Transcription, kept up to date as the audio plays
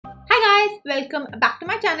welcome back to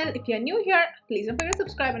my channel. If you're new here, please don't forget to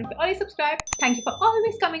subscribe, and if you're already subscribed, thank you for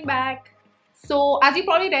always coming back. So as you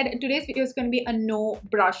probably read, today's video is going to be a no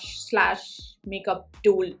brush slash makeup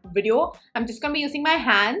tool video. I'm just going to be using my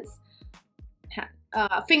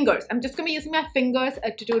fingers. I'm just going to be using my fingers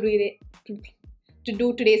to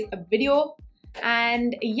do today's video.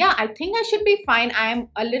 And yeah, I think I should be fine. I'm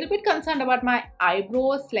a little bit concerned about my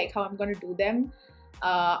eyebrows, like how I'm going to do them.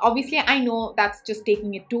 Obviously I know that's just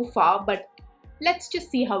taking it too far, but let's just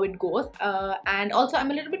see how it goes. And also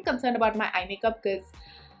I'm a little bit concerned about my eye makeup because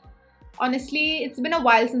honestly it's been a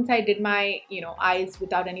while since I did my eyes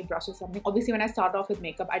without any brushes or something. Obviously when I started off with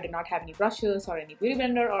makeup I did not have any brushes or any beauty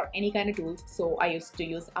blender or any kind of tools, so I used to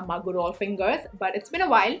use a mug roll fingers, but it's been a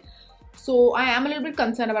while, so I am a little bit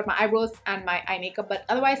concerned about my eyebrows and my eye makeup. But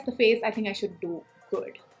otherwise the face, I think I should do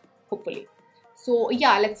good, hopefully. So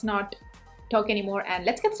yeah, let's not talk anymore and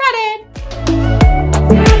let's get started.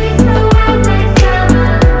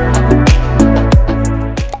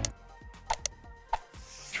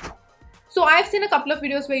 So I've seen a couple of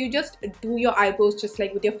videos where you just do your eyebrows just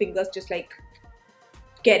like with your fingers, just like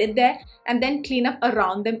get it there and then clean up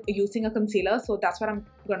around them using a concealer. So that's what I'm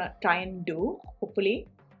gonna try and do, hopefully.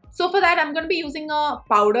 So for that I'm gonna be using a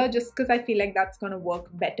powder just because I feel like that's gonna work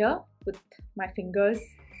better with my fingers,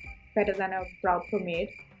 better than a brow pomade.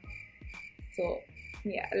 So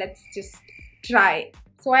yeah, let's just try.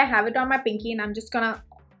 So I have it on my pinky and I'm just gonna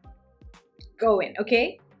go in,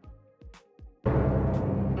 okay?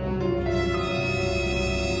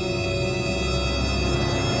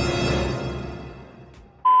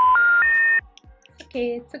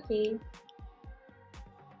 It's okay.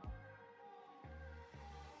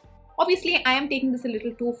 Obviously I am taking this a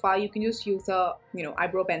little too far. You can just use a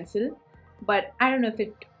eyebrow pencil, but I don't know if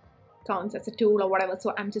it counts as a tool or whatever,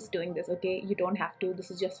 so I'm just doing this, okay? You don't have to. This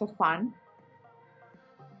is just for fun.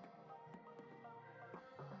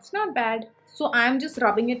 It's not bad. So I'm just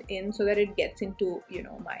rubbing it in so that it gets into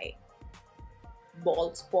my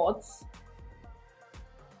bald spots.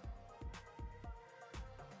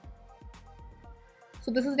 So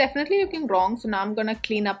this is definitely looking wrong, so now I'm gonna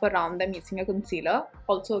clean up around them using a concealer.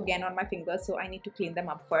 Also again on my fingers, so I need to clean them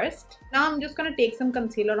up first. Now I'm just gonna take some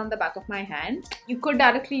concealer on the back of my hand. You could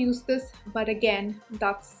directly use this, but again,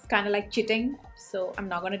 that's kind of like cheating, so I'm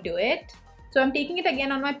not gonna do it. So I'm taking it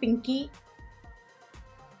again on my pinky.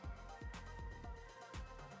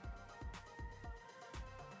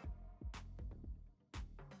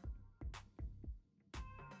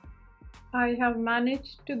 I have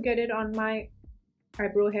managed to get it on my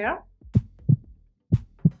eyebrow hair.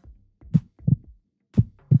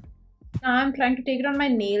 Now I'm trying to take it on my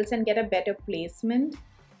nails and get a better placement.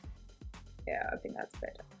 Yeah, I think that's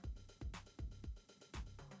better.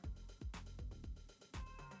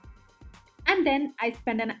 And then I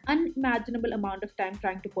spend an unimaginable amount of time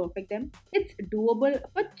trying to perfect them. It's doable,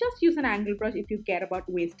 but just use an angle brush if you care about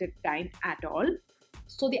wasted time at all.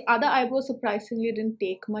 So the other eyebrow surprisingly didn't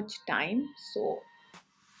take much time, so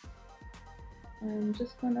I'm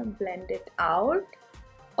just gonna blend it out.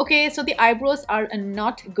 Okay, so the eyebrows are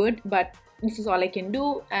not good, but this is all I can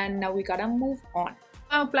do, and now we gotta move on.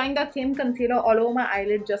 I'm applying that same concealer all over my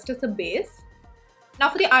eyelid just as a base. Now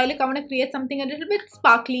for the eye look, I want to create something a little bit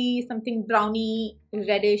sparkly, something browny,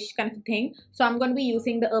 reddish kind of thing. So I'm going to be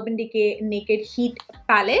using the Urban Decay Naked Heat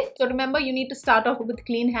palette. So remember, you need to start off with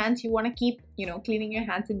clean hands. You want to keep, cleaning your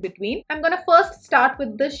hands in between. I'm going to first start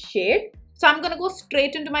with this shade. So I'm going to go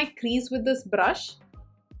straight into my crease with this brush.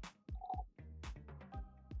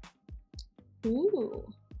 Ooh.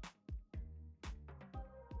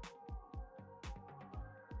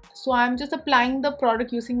 So I'm just applying the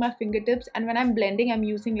product using my fingertips, and when I'm blending I'm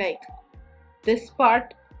using like this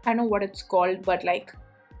part. I don't know what it's called, but like,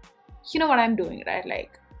 you know what I'm doing, right?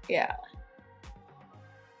 Like, yeah.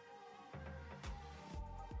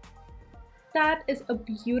 That is a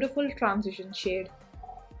beautiful transition shade.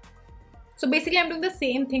 So basically I'm doing the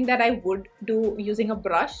same thing that I would do using a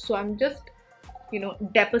brush. So I'm just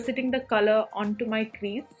depositing the color onto my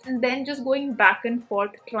crease and then just going back and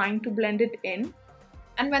forth trying to blend it in.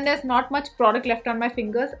 And when there's not much product left on my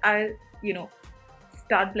fingers, I'll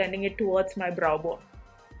start blending it towards my brow bone.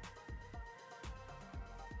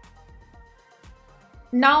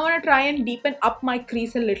 Now I want to try and deepen up my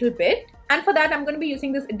crease a little bit, and for that I'm going to be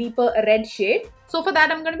using this deeper red shade. So for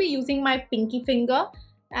that I'm going to be using my pinky finger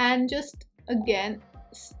and just again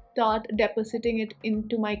start depositing it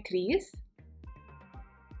into my crease.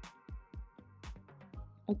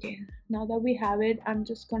 Okay, now that we have it, I'm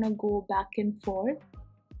just gonna go back and forth.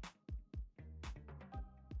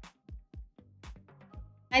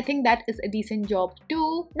 I think that is a decent job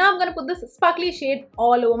too. Now I'm gonna put this sparkly shade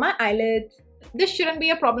all over my eyelids. This shouldn't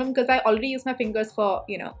be a problem because I already use my fingers for,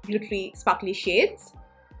 you know, glittery, sparkly shades.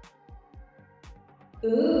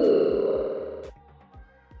 Ooh.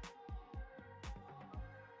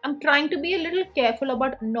 I'm trying to be a little careful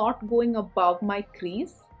about not going above my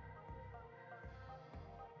crease.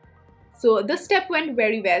 So this step went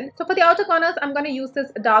very well. So for the outer corners, I'm going to use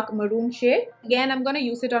this dark maroon shade. Again, I'm going to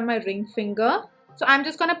use it on my ring finger. So I'm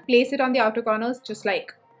just going to place it on the outer corners, just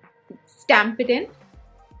like stamp it in.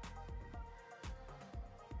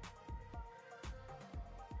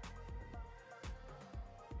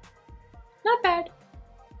 Not bad.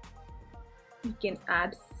 You can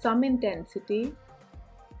add some intensity.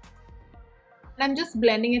 I'm just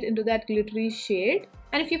blending it into that glittery shade.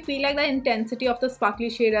 And if you feel like the intensity of the sparkly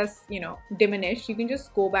shade has, you know, diminished, you can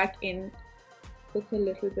just go back in with a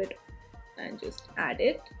little bit and just add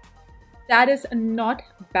it. That is not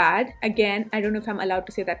bad. Again, I don't know if I'm allowed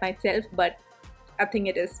to say that myself, but I think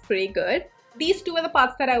it is pretty good. These two are the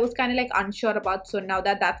parts that I was kind of like unsure about. So now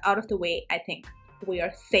that that's out of the way, I think we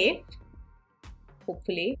are safe.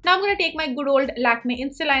 Hopefully. Now I'm going to take my good old Lakme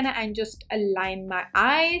Insta Liner and just align my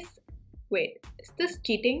eyes. Wait, is this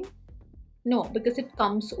cheating? No, because it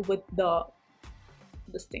comes with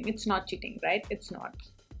this thing. It's not cheating, right? It's not.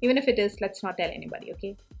 Even if it is, let's not tell anybody,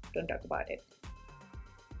 okay? Don't talk about it.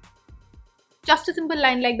 Just a simple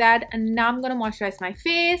line like that. And now I'm gonna moisturize my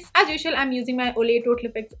face. As usual, I'm using my Olay Total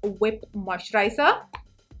Effects Whip Moisturizer.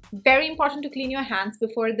 Very important to clean your hands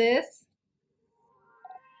before this.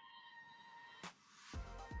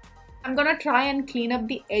 I'm gonna try and clean up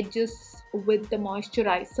the edges with the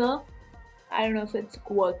moisturizer. I don't know if it's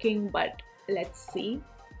working, but let's see.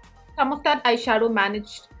 Some of that eyeshadow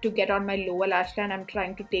managed to get on my lower lash line. I'm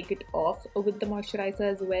trying to take it off with the moisturizer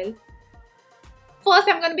as well. First,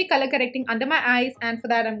 I'm going to be color correcting under my eyes, and for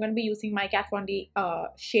that, I'm going to be using my Kat Von D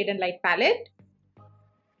Shade and Light palette.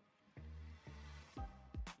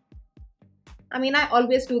 I mean, I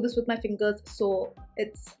always do this with my fingers, so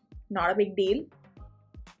it's not a big deal.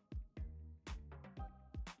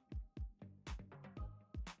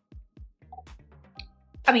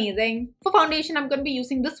 Amazing. For foundation, I'm going to be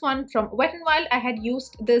using this one from Wet n Wild. I had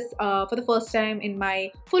used this for the first time in my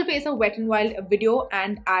full face of Wet n Wild video,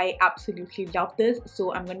 and I absolutely love this.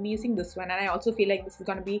 So I'm going to be using this one, and I also feel like this is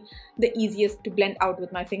going to be the easiest to blend out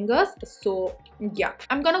with my fingers. So yeah,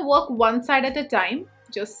 I'm going to work one side at a time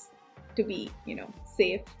just to be, you know,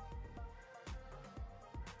 safe.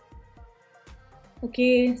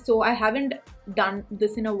 Okay, so I haven't done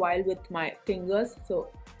this in a while with my fingers, so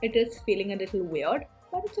it is feeling a little weird.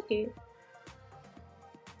 But it's okay.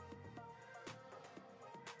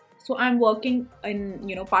 So I'm working in,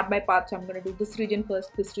 you know, part by part. So I'm going to do this region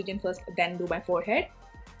first, then do my forehead.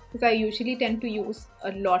 Because I usually tend to use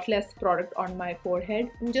a lot less product on my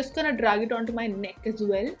forehead. I'm just going to drag it onto my neck as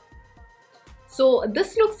well. So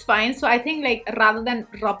this looks fine. So I think like rather than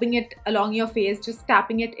rubbing it along your face, just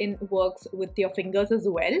tapping it in works with your fingers as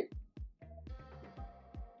well.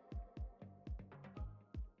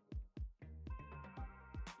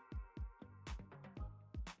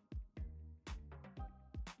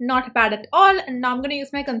 Not bad at all. And now I'm going to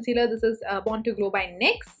use my concealer. This is Born to Glow by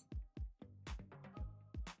NYX.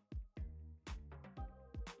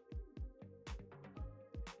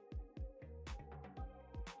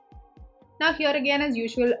 Now here again, as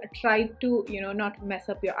usual, try to, you know, not mess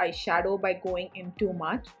up your eyeshadow by going in too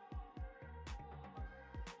much.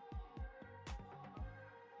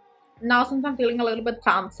 Now since I'm feeling a little bit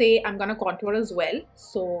fancy, I'm going to contour as well.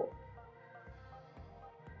 So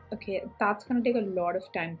okay, that's gonna take a lot of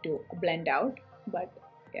time to blend out, but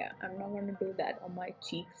yeah, I'm not gonna do that on my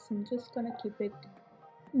cheeks. I'm just gonna keep it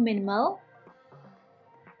minimal.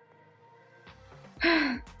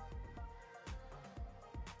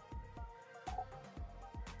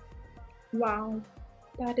 Wow,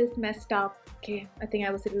 that is messed up. Okay, I think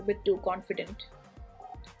I was a little bit too confident.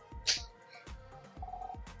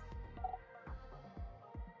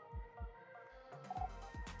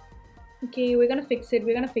 Okay, we're gonna fix it.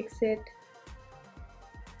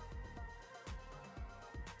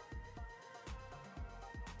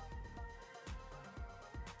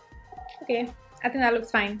 Okay, I think that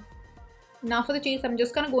looks fine. Now for the cheeks, I'm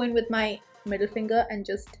just gonna go in with my middle finger and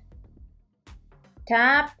just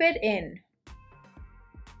tap it in.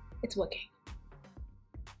 It's working.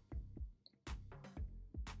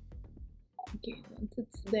 Okay, once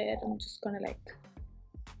it's there, I'm just gonna like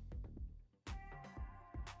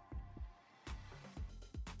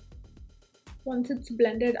once it's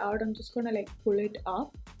blended out, I'm just gonna like pull it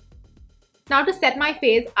up. Now to set my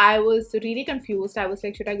face, I was really confused. I was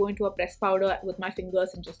like, should I go into a pressed powder with my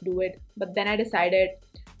fingers and just do it? But then I decided,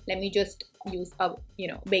 let me just use a,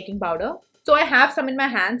 baking powder. So I have some in my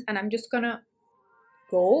hands and I'm just gonna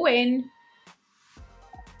go in.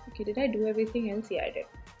 Okay, did I do everything else? Yeah, I did.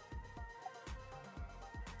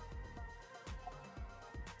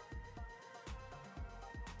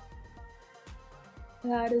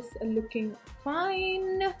 That is looking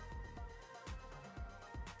fine.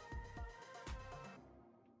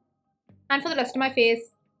 And for the rest of my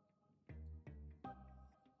face,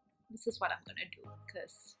 this is what I'm gonna do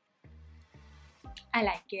because I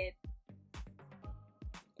like it.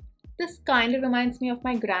 This kind of reminds me of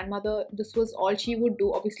my grandmother. This was all she would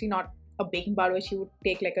do. Obviously not a baking powder. She would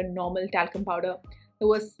take like a normal talcum powder.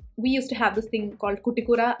 We used to have this thing called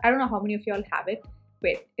kutikura. I don't know how many of y'all have it.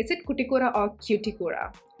 Wait, is it kutikura or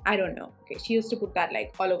cuticura? I don't know. Okay, she used to put that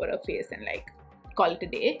like all over her face and like call it a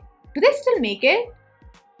day. Do they still make it?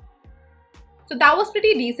 So that was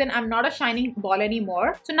pretty decent. I'm not a shining ball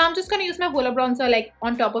anymore. So now I'm just gonna use my Hoola bronzer like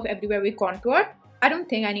on top of everywhere we contour. I don't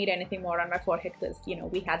think I need anything more on my forehead because,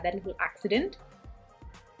 we had that little accident.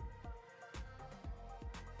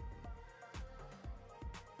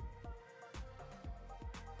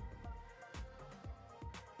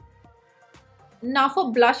 Now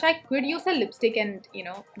for blush, I could use a lipstick and,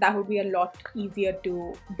 that would be a lot easier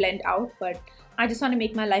to blend out. But I just want to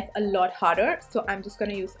make my life a lot harder. So I'm just going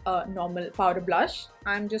to use a normal powder blush.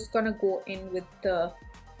 I'm just going to go in with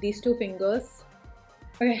these two fingers.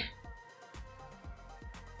 Okay.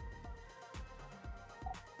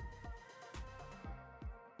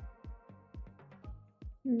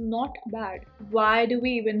 Not bad. Why do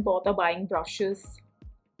we even bother buying brushes?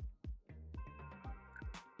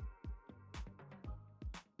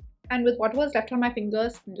 And with what was left on my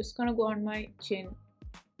fingers, I'm just gonna go on my chin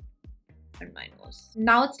and my nose.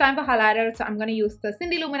 Now it's time for highlighter. So I'm gonna use the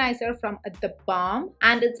Cindy Luminizer from The Balm.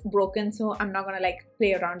 And it's broken, so I'm not gonna like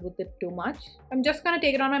play around with it too much. I'm just gonna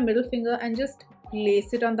take it on my middle finger and just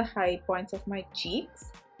place it on the high points of my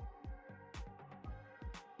cheeks.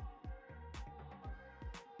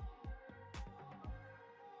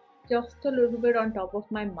 Just a little bit on top of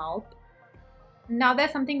my mouth. Now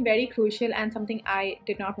there's something very crucial and something I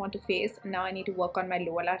did not want to face. Now I need to work on my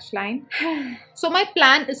lower lash line. So my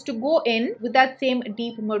plan is to go in with that same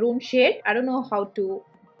deep maroon shade. I don't know how to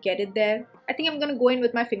get it there. I think I'm gonna go in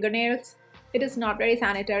with my fingernails. It is not very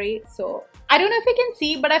sanitary, so I don't know if you can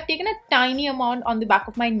see, but I've taken a tiny amount on the back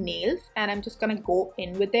of my nails and I'm just gonna go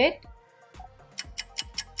in with it.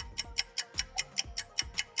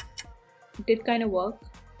 It did kind of work.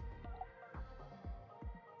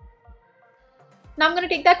 Now I'm going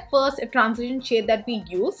to take that first transition shade that we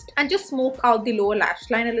used and just smoke out the lower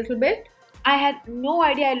lash line a little bit. I had no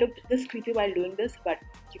idea I looked this creepy while doing this, but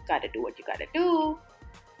you gotta do what you gotta do.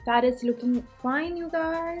 That is looking fine, you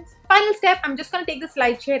guys. Final step, I'm just going to take this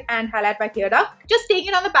light shade and highlight my tear duct. Just take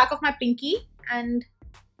it on the back of my pinky and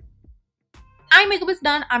eye makeup is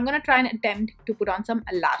done. I'm going to try and attempt to put on some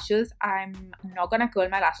lashes. I'm not going to curl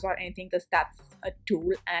my lashes or anything because that's a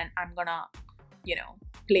tool and I'm going to,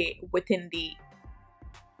 play within the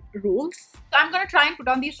rules. So I'm gonna try and put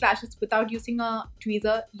on these lashes without using a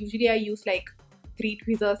tweezer. Usually I use like 3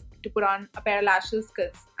 tweezers to put on a pair of lashes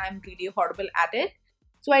because I'm really horrible at it.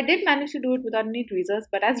 So I did manage to do it without any tweezers,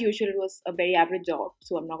 but as usual it was a very average job,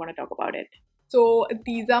 so I'm not gonna talk about it. So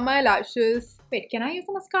these are my lashes. Wait, can I use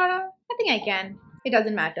a mascara? I think I can. It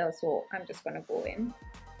doesn't matter, so I'm just gonna go in.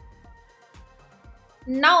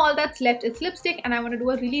 Now all that's left is lipstick and I want to do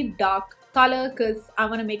a really dark color because I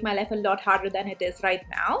want to make my life a lot harder than it is right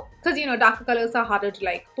now. Because darker colors are harder to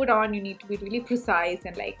like put on. You need to be really precise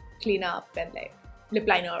and like clean up and like lip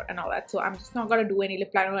liner and all that. So I'm just not gonna do any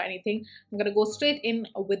lip liner or anything. I'm gonna go straight in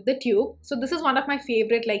with the tube. So this is one of my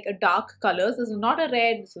favorite like dark colors. This is not a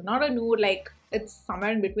red, this is not a nude, like it's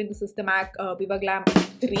somewhere in between. This is the MAC Viva Glam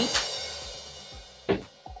 3.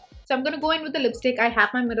 So I'm going to go in with the lipstick. I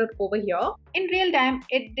have my mirror over here. In real time,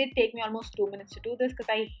 it did take me almost 2 minutes to do this because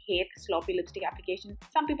I hate sloppy lipstick application.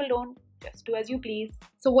 Some people don't. Just do as you please.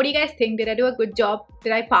 So what do you guys think? Did I do a good job?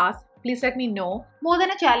 Did I pass? Please let me know. More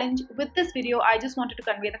than a challenge, with this video, I just wanted to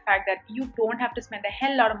convey the fact that you don't have to spend a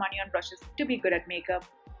hell lot of money on brushes to be good at makeup.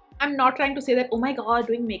 I'm not trying to say that, oh my god,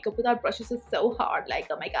 doing makeup without brushes is so hard. Like,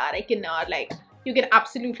 oh my god, I cannot. Like, you can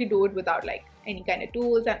absolutely do it without like any kind of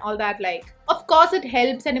tools and all that. Like, of course it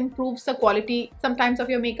helps and improves the quality sometimes of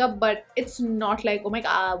your makeup, but it's not like, oh my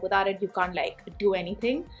god, without it you can't like do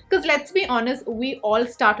anything. Because let's be honest, we all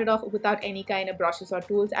started off without any kind of brushes or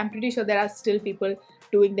tools. I'm pretty sure there are still people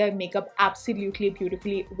doing their makeup absolutely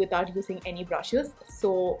beautifully without using any brushes.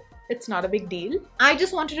 So It's not a big deal. I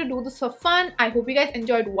just wanted to do this for fun. I hope you guys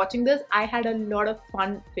enjoyed watching this. I had a lot of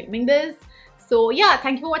fun filming this. So yeah,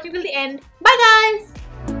 thank you for watching till the end. Bye guys!